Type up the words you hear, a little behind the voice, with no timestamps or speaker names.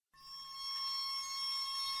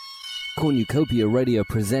Cornucopia Radio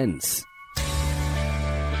presents.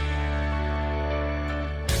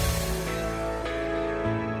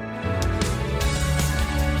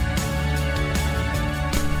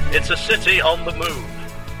 It's a city on the move.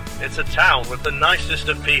 It's a town with the nicest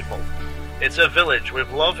of people. It's a village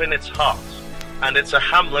with love in its heart. And it's a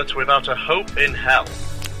hamlet without a hope in hell.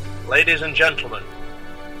 Ladies and gentlemen,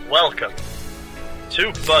 welcome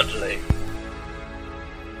to Budley.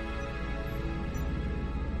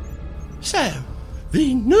 So,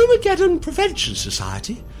 the Nomageddon Prevention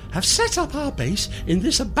Society have set up our base in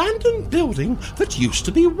this abandoned building that used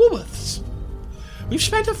to be Woolworths. We've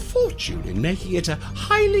spent a fortune in making it a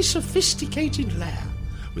highly sophisticated lair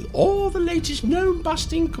with all the latest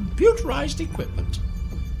gnome-busting computerized equipment.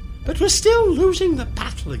 But we're still losing the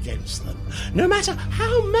battle against them. No matter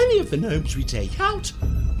how many of the gnomes we take out,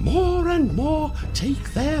 more and more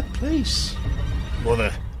take their place.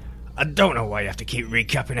 Mother, I don't know why you have to keep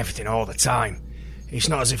recapping everything all the time. It's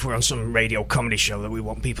not as if we're on some radio comedy show that we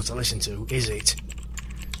want people to listen to, is it?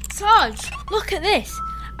 Sarge, look at this.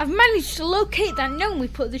 I've managed to locate that gnome we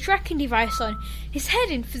put the tracking device on. He's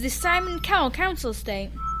heading for the Simon Cowell Council estate.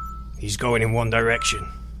 He's going in one direction.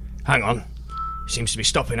 Hang on. He seems to be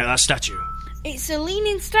stopping at that statue. It's a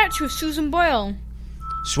leaning statue of Susan Boyle.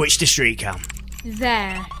 Switch to street cam.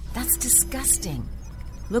 There. That's disgusting.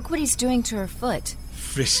 Look what he's doing to her foot.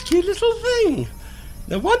 Frisky little thing.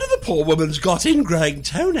 No wonder the poor woman's got ingrowing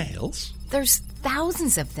toenails. There's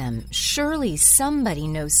thousands of them. Surely somebody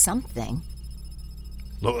knows something.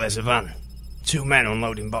 Look, there's a van. 2 men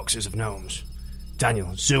unloading boxes of gnomes.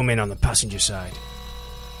 Daniel, zoom in on the passenger side.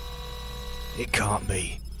 It can't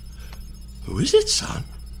be. Who is it, son?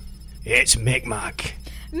 It's Micmac.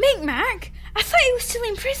 Micmac? I thought he was still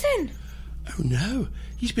in prison. Oh, no.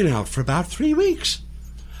 He's been out for about 3 weeks.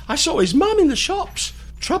 I saw his mum in the shops.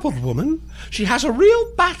 Troubled woman. She has a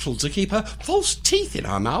real battle to keep her false teeth in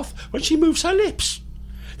her mouth when she moves her lips.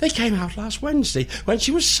 They came out last Wednesday when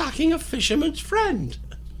she was sucking a fisherman's friend.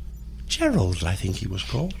 Gerald, I think he was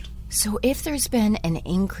called. So if there's been an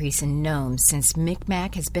increase in gnomes since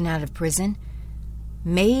Micmac has been out of prison,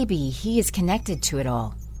 maybe he is connected to it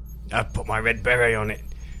all. I've put my red beret on it.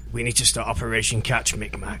 We need to start Operation Catch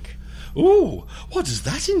Micmac. Ooh, what does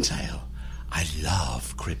that entail? I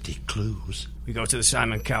love cryptic clues. We go to the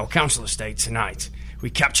Simon Cowell Council estate tonight. We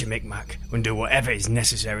capture Micmac and do whatever is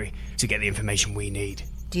necessary to get the information we need.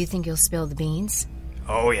 Do you think you'll spill the beans?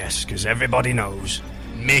 Oh yes, because everybody knows.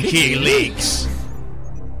 Mickey leaks!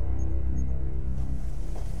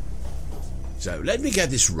 So, let me get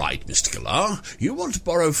this right, Mr. Galar. You want to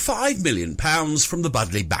borrow £5 million from the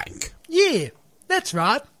Budley Bank. Yeah, that's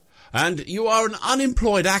right. And you are an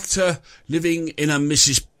unemployed actor living in a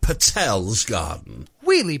Mrs. Patel's garden.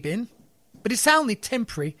 Wheelie bin, but it's only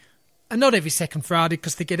temporary, and not every second Friday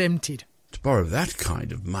because they get emptied. To borrow that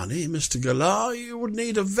kind of money, Mr. Galar, you would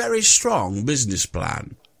need a very strong business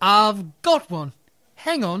plan. I've got one.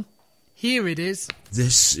 Hang on. Here it is.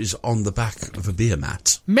 This is on the back of a beer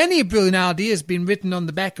mat. Many a brilliant idea has been written on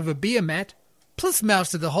the back of a beer mat, plus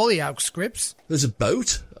most of the Hollyoak scripts. There's a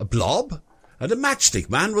boat, a blob, and a matchstick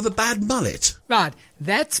man with a bad mullet. Right,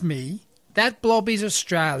 that's me. That blob is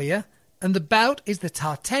Australia, and the boat is the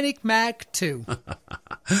Titanic Mag 2.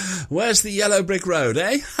 Where's the yellow brick road,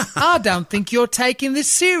 eh? I don't think you're taking this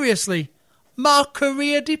seriously. My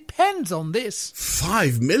career depends on this.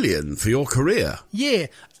 $5 million for your career? Yeah,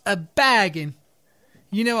 a bagging.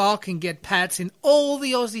 You know I can get parts in all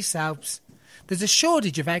the Aussie soaps. There's a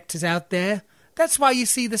shortage of actors out there. That's why you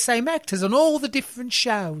see the same actors on all the different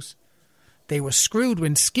shows. They were screwed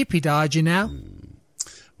when Skippy died, you know.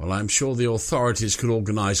 Well, I'm sure the authorities could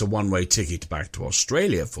organise a one-way ticket back to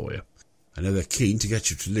Australia for you. I know they're keen to get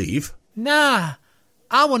you to leave. Nah,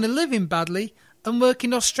 I want to live in Budley and work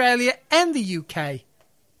in Australia and the UK.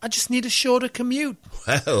 I just need a shorter commute.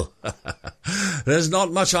 Well, there's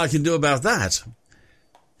not much I can do about that.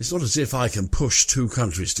 It's not as if I can push 2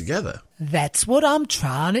 countries together. That's what I'm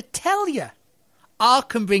trying to tell you. I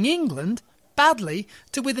can bring England, Budley,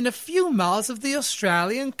 to within a few miles of the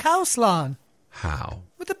Australian coastline. How?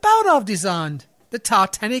 With the boat I've designed, the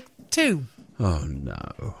Titanic 2. Oh,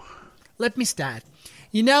 no. Let me start.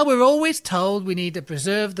 You know, we're always told we need to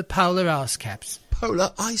preserve the polar ice caps.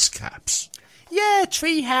 Polar ice caps? Yeah,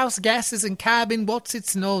 treehouse gases and carbon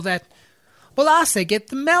whatsits and all that. Well, I say get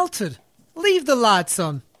them melted. Leave the lights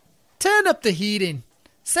on. Turn up the heating.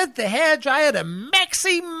 Set the hairdryer to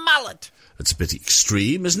maxi mullet. That's a bit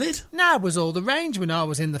extreme, isn't it? No, it was all the range when I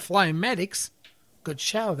was in the Flying Medics. Good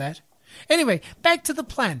show, that. Anyway, back to the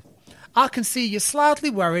plan. I can see you're slightly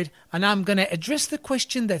worried, and I'm going to address the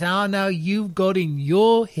question that I know you've got in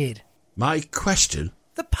your head. My question?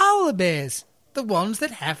 The The polar bears. The ones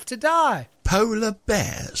that have to die. Polar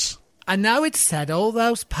bears? I know it's sad all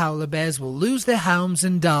those polar bears will lose their homes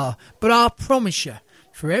and die, but I promise you,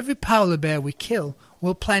 for every polar bear we kill,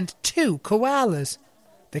 we'll plant 2 koalas.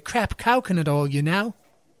 They're crap coconut oil, you know.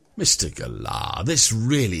 Mr. Galar, this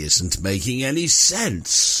really isn't making any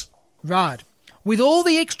sense. Right. With all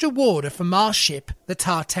the extra water from our ship, the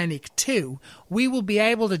Titanic 2, we will be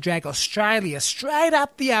able to drag Australia straight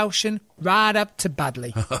up the ocean, right up to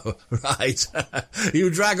Budley. Oh, right. You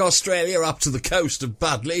drag Australia up to the coast of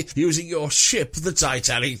Budley using your ship, the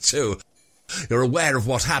Titanic 2. You're aware of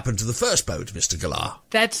what happened to the first boat, Mr. Galar.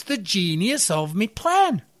 That's the genius of me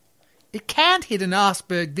plan. It can't hit an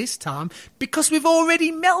iceberg this time because we've already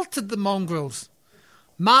melted the mongrels.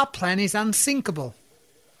 My plan is unsinkable.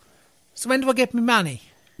 So when do I get my money?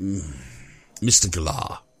 Mr.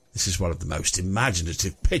 Galar, this is one of the most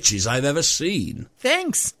imaginative pitches I've ever seen.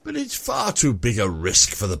 Thanks. But it's far too big a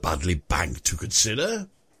risk for the Budley Bank to consider.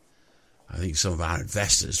 I think some of our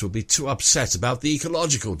investors will be too upset about the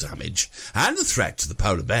ecological damage and the threat to the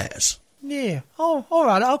polar bears. Yeah, oh, all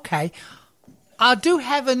right, okay. I do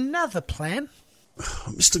have another plan.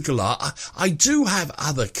 Mr. Galar, I do have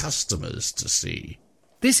other customers to see.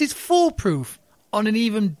 This is foolproof. On an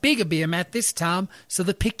even bigger beer mat this time, so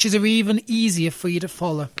the pictures are even easier for you to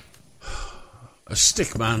follow. A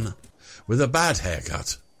stick man with a bad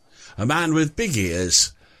haircut, a man with big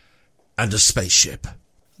ears, and a spaceship.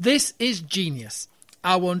 This is genius.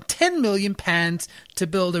 I want £10 million to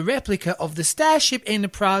build a replica of the Starship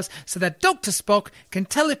Enterprise so that Dr. Spock can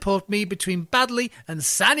teleport me between Budley and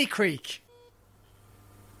Sunny Creek.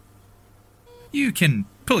 You can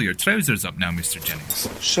pull your trousers up now, Mr. Jennings.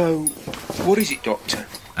 So, what is it, Doctor?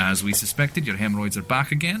 As we suspected, your hemorrhoids are back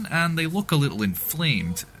again, and they look a little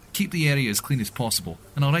inflamed. Keep the area as clean as possible,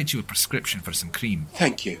 and I'll write you a prescription for some cream.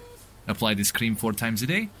 Thank you. Apply this cream 4 times a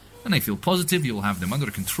day, and I feel positive you'll have them under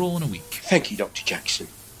control in a week. Thank you, Dr. Jackson.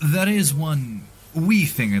 There is one wee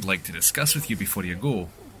thing I'd like to discuss with you before you go.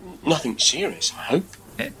 Nothing serious, I hope.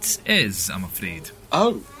 It is, I'm afraid.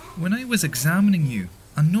 Oh. When I was examining you,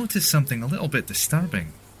 I noticed something a little bit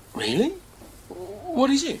disturbing. Really? What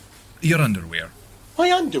is it? Your underwear.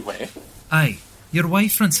 My underwear? Aye. Your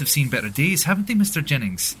wife fronts have seen better days, haven't they, Mr.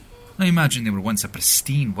 Jennings? I imagine they were once a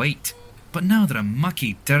pristine white, but now they're a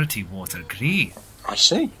mucky, dirty water grey. I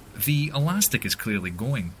see. The elastic is clearly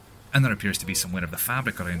going, and there appears to be some wear of the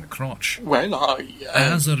fabric around the crotch. Well,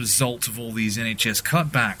 As a result of all these NHS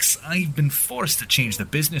cutbacks, I've been forced to change the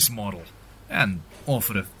business model, and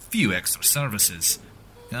offer a few extra services.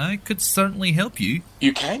 I could certainly help you.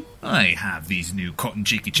 You can? I have these new cotton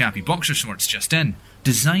cheeky chappy boxer shorts just in,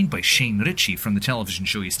 designed by Shane Ritchie from the television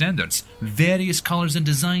show EastEnders. Various colours and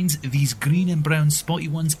designs, these green and brown spotty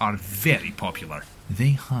ones are very popular.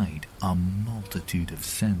 They hide a multitude of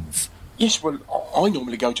sins. Yes, well, I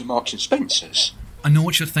normally go to Marks and Spencer's. I know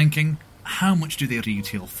what you're thinking. How much do they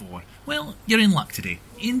retail for? Well, you're in luck today.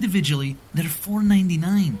 Individually, they're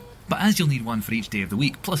 $4.99. But as you'll need one for each day of the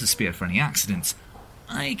week, plus a spare for any accidents,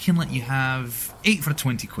 I can let you have 8 for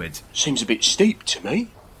 20 quid. Seems a bit steep to me.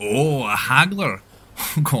 Oh, a haggler.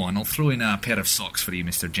 Go on, I'll throw in a pair of socks for you,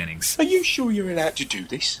 Mr. Jennings. Are you sure you're allowed to do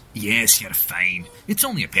this? Yes, you're fine. It's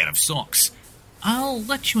only a pair of socks. I'll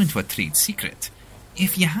let you into a trade secret.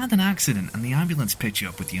 If you had an accident and the ambulance picked you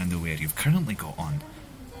up with the underwear you've currently got on,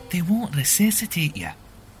 they won't resuscitate you.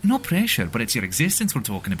 No pressure, but it's your existence we're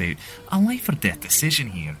talking about. A life or death decision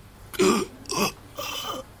here.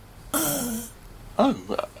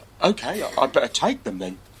 OK, I'd better take them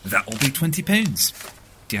then. That'll be £20.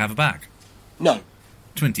 Do you have a bag? No.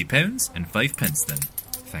 £20 and 5 pence then.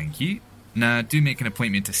 Thank you. Now, do make an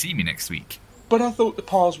appointment to see me next week. But I thought the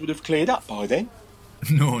piles would have cleared up by then.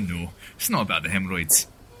 No, it's not about the hemorrhoids.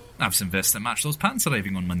 I've some vests that match those pants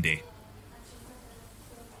arriving on Monday.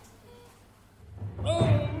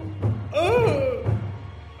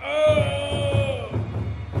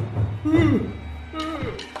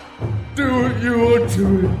 Do what you want to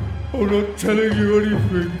me. I'm not telling you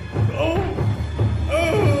anything.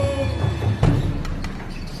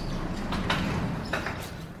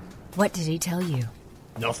 What did he tell you?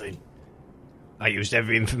 Nothing. I used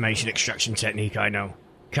every information extraction technique I know.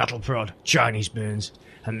 Cattle prod, Chinese burns,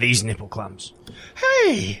 and these nipple clamps.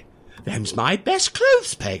 Hey, them's my best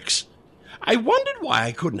clothes pegs. I wondered why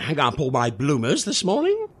I couldn't hang up all my bloomers this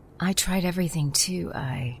morning. I tried everything too.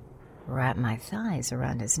 I wrapped my thighs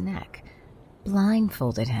around his neck,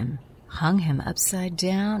 blindfolded him, hung him upside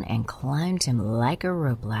down, and climbed him like a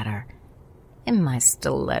rope ladder in my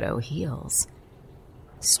stiletto heels.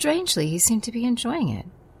 Strangely, he seemed to be enjoying it.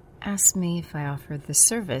 Asked me if I offered the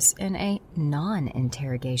service in a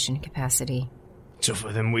non-interrogation capacity.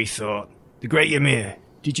 Tougher than we thought. The Great Ymir,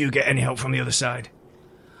 did you get any help from the other side?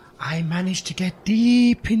 I managed to get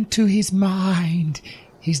deep into his mind,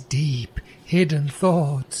 his deep, hidden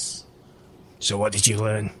thoughts. So what did you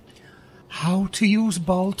learn? How to use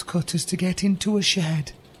bolt cutters to get into a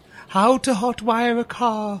shed, how to hotwire a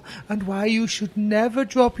car, and why you should never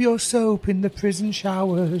drop your soap in the prison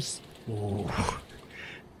showers. Ooh.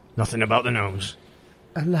 Nothing about the gnomes?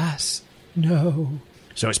 Alas, no.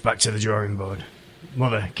 So it's back to the drawing board.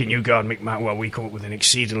 Mother, can you guard Micmac while we come up with an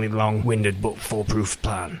exceedingly long-winded but foolproof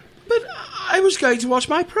plan? But I was going to watch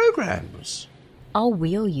my programmes. I'll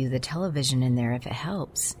wheel you the television in there if it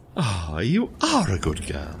helps. Ah, you are a good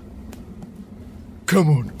girl. Come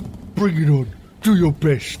on, bring it on. Do your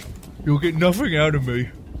best. You'll get nothing out of me.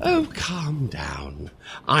 Oh, calm down.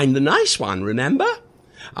 I'm the nice one, remember?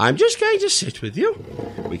 I'm just going to sit with you.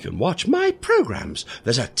 We can watch my programmes.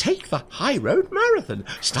 There's a Take the High Road Marathon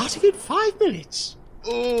starting in 5 minutes.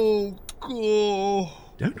 Oh, God.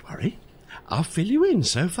 Don't worry. I'll fill you in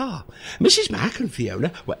so far. Mrs. Mac and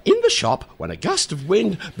Fiona were in the shop when a gust of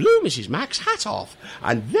wind blew Mrs. Mac's hat off.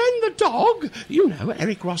 And then the dog, you know,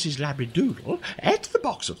 Eric Ross's Labradoodle, ate the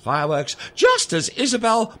box of fireworks just as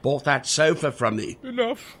Isabel bought that sofa from the...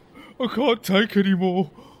 Enough. I can't take any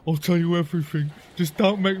more. I'll tell you everything. Just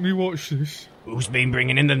don't make me watch this. Who's been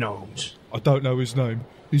bringing in the gnomes? I don't know his name.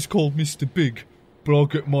 He's called Mr. Big, but I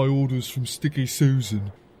get my orders from Sticky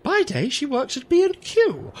Susan. By day, she works at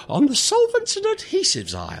B&Q on the solvents and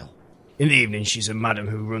adhesives aisle. In the evening, she's a madam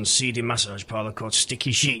who runs seedy massage parlour called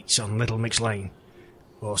Sticky Sheets on Little Mix Lane.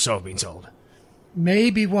 Or so I've been told.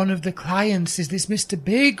 Maybe one of the clients is this Mr.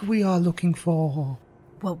 Big we are looking for.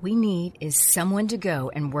 What we need is someone to go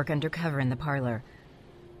and work undercover in the parlor.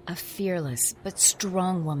 A fearless but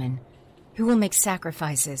strong woman who will make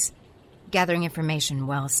sacrifices, gathering information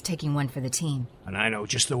whilst taking one for the team. And I know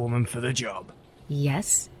just the woman for the job.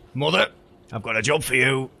 Yes? Mother, I've got a job for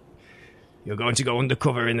you. You're going to go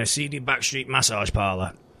undercover in the seedy backstreet massage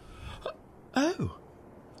parlour. Oh.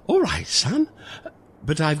 All right, son.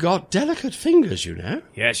 But I've got delicate fingers, you know.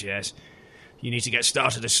 Yes. You need to get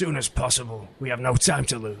started as soon as possible. We have no time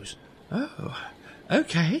to lose. Oh,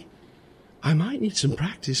 okay. I might need some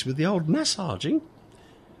practice with the old massaging.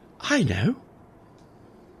 I know.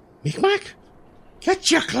 Micmac,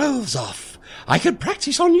 get your clothes off. I can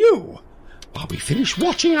practice on you while we finish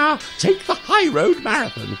watching our Take the High Road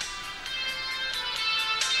Marathon.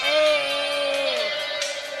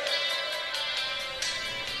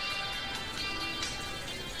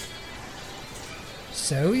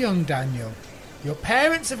 So, young Daniel, your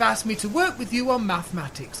parents have asked me to work with you on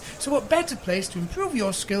mathematics, so what better place to improve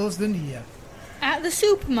your skills than here? At the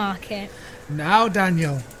supermarket. Now,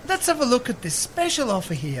 Daniel, let's have a look at this special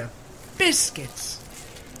offer here. Biscuits.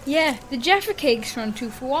 Yeah, the Jaffa cakes are on 2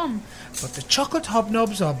 for 1. But the chocolate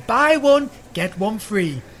hobnobs are buy one, get one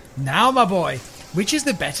free. Now, my boy, which is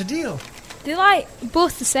the better deal? They're like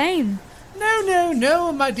both the same.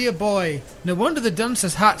 No, my dear boy. No wonder the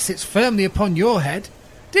dunce's hat sits firmly upon your head.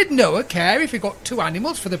 Did Noah care if he got 2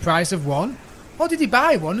 animals for the price of one? Or did he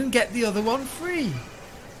buy one and get the other one free?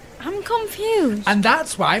 I'm confused. And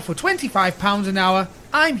that's why for £25 an hour,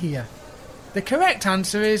 I'm here. The correct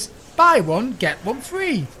answer is buy one, get one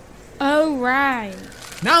free. Oh, right.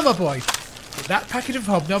 Now, my boy, put that packet of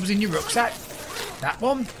hobnobs in your rucksack. That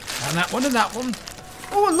one, and that one, and that one.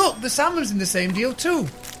 Oh, and look, the salmon's in the same deal too.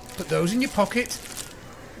 Put those in your pocket.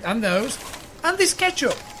 And those. And this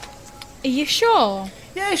ketchup. Are you sure?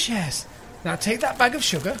 Yes. Now take that bag of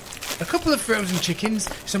sugar, a couple of frozen chickens,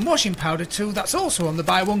 some washing powder too, that's also on the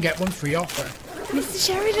buy one get one free offer. Mr.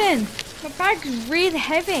 Sheridan, my bag's really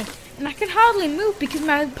heavy and I can hardly move because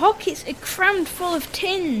my pockets are crammed full of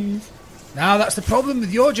tins. Now that's the problem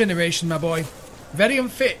with your generation, my boy. Very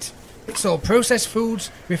unfit. It's all processed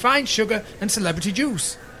foods, refined sugar and celebrity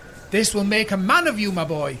juice. This will make a man of you, my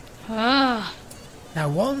boy. Ah. Now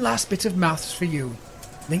one last bit of maths for you,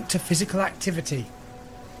 linked to physical activity.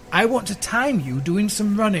 I want to time you doing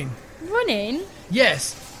some running. Running?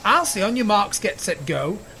 Yes. I'll say on your marks, get set,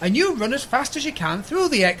 go, and you run as fast as you can through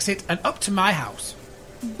the exit and up to my house.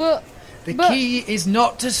 But The key is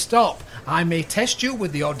not to stop. I may test you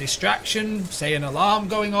with the odd distraction, say an alarm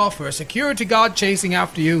going off or a security guard chasing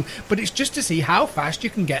after you, but it's just to see how fast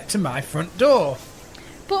you can get to my front door.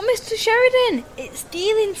 But Mr. Sheridan, it's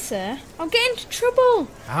stealing, sir. I'll get into trouble.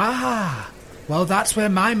 Ah, well, that's where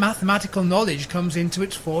my mathematical knowledge comes into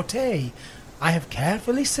its forte. I have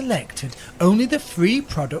carefully selected only the free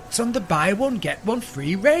products on the buy one get one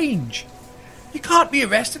free range. You can't be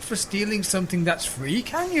arrested for stealing something that's free,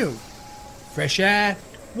 can you? Fresh air,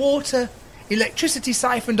 water, electricity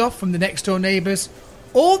siphoned off from the next door neighbours,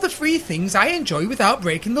 all the free things I enjoy without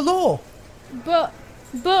breaking the law. But...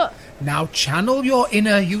 Now channel your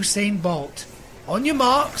inner Usain Bolt. On your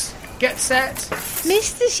marks, get set.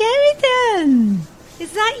 Mr. Sheridan!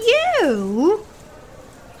 Is that you?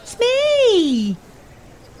 It's me!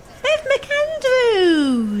 Bev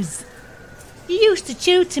McAndrews! You used to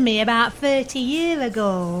tutor me about 30 years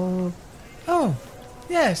ago. Oh,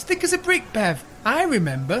 yes, thick as a brick, Bev. I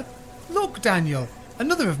remember. Look, Daniel,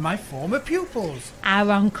 another of my former pupils. I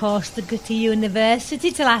ran course to go to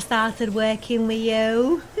university till I started working with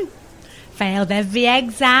you. Failed every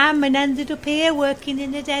exam and ended up here working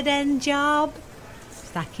in a dead-end job.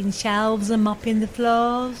 Stacking shelves and mopping the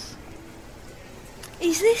floors.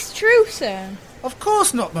 Is this true, sir? Of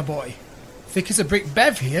course not, my boy. Thick as a brick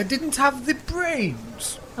Bev here didn't have the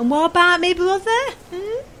brains. And what about me brother?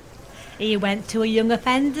 He went to a young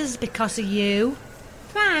offenders because of you.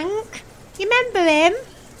 Frank, you remember him?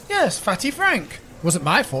 Yes, Fatty Frank. Wasn't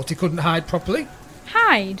my fault he couldn't hide properly.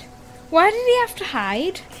 Hide? Why did he have to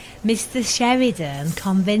hide? Mr. Sheridan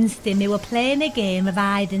convinced him he were playing a game of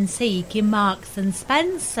hide-and-seek in Marks and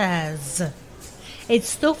Spencer's. He'd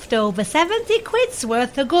stuffed over 70 quid's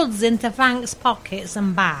worth of goods into Frank's pockets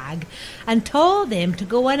and bag and told him to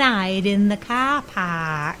go and hide in the car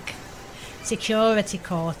park. Security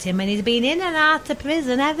caught him and he's been in and out of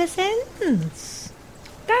prison ever since.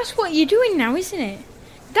 That's what you're doing now, isn't it?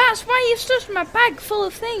 That's why you've stuffed my bag full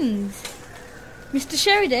of things. Mr.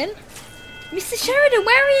 Sheridan? Mr. Sheridan,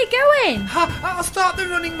 where are you going? I'll start the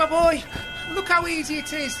running, my boy. Look how easy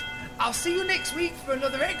it is. I'll see you next week for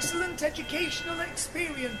another excellent educational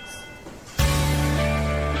experience.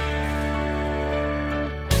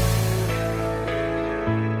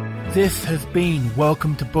 This has been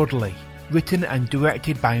Welcome to Budley, written and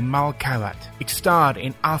directed by Mal Carrat. It starred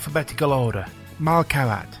in alphabetical order Mal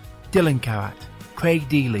Carrat, Dylan Carrat, Craig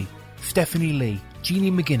Deely, Stephanie Lee,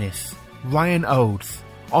 Jeannie McGuinness, Ryan Oates,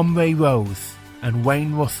 Omre Rose, and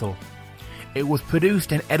Wayne Russell. It was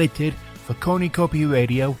produced and edited for Cornucopia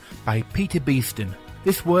Radio by Peter Beeston.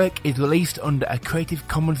 This work is released under a Creative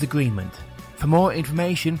Commons agreement. For more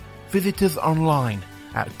information, visit us online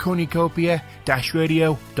at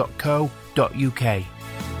cornucopia-radio.co.uk.